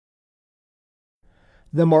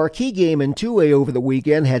The marquee game in 2A over the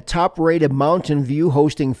weekend had top-rated Mountain View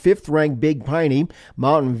hosting 5th-ranked Big Piney.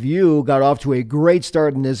 Mountain View got off to a great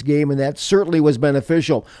start in this game, and that certainly was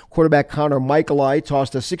beneficial. Quarterback Connor Michaeli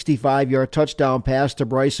tossed a 65-yard touchdown pass to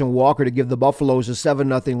Bryson Walker to give the Buffaloes a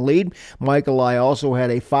 7-0 lead. Michaeli also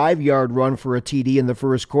had a 5-yard run for a TD in the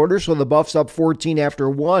first quarter, so the Buffs up 14 after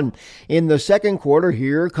 1. In the second quarter,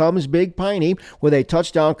 here comes Big Piney with a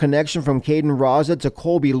touchdown connection from Caden Raza to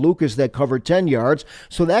Colby Lucas that covered 10 yards.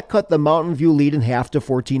 So that cut the Mountain View lead in half to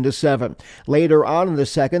 14-7. Later on in the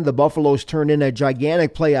second, the Buffaloes turned in a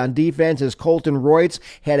gigantic play on defense as Colton Royts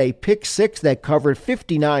had a pick six that covered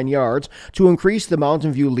 59 yards to increase the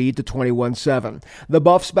Mountain View lead to 21-7. The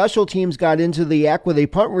Buff special teams got into the act with a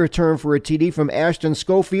punt return for a TD from Ashton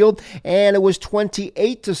Schofield, and it was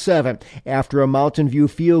 28-7. After a Mountain View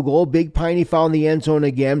field goal, Big Piney found the end zone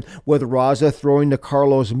again with Raza throwing to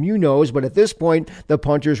Carlos Munoz, but at this point, the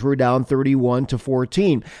punters were down 31-14.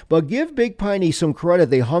 But give Big Piney some credit.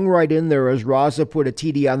 They hung right in there as Raza put a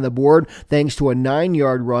TD on the board thanks to a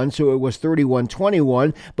 9-yard run, so it was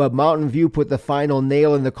 31-21, but Mountain View put the final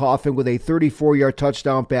nail in the coffin with a 34-yard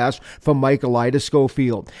touchdown pass from Michaeli to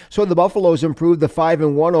Schofield. So the Buffaloes improved to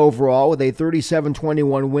 5-1 overall with a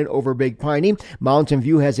 37-21 win over Big Piney. Mountain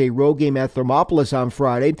View has a road game at Thermopolis on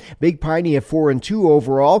Friday. Big Piney at 4-2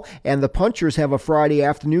 overall, and the Punchers have a Friday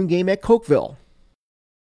afternoon game at Cokeville.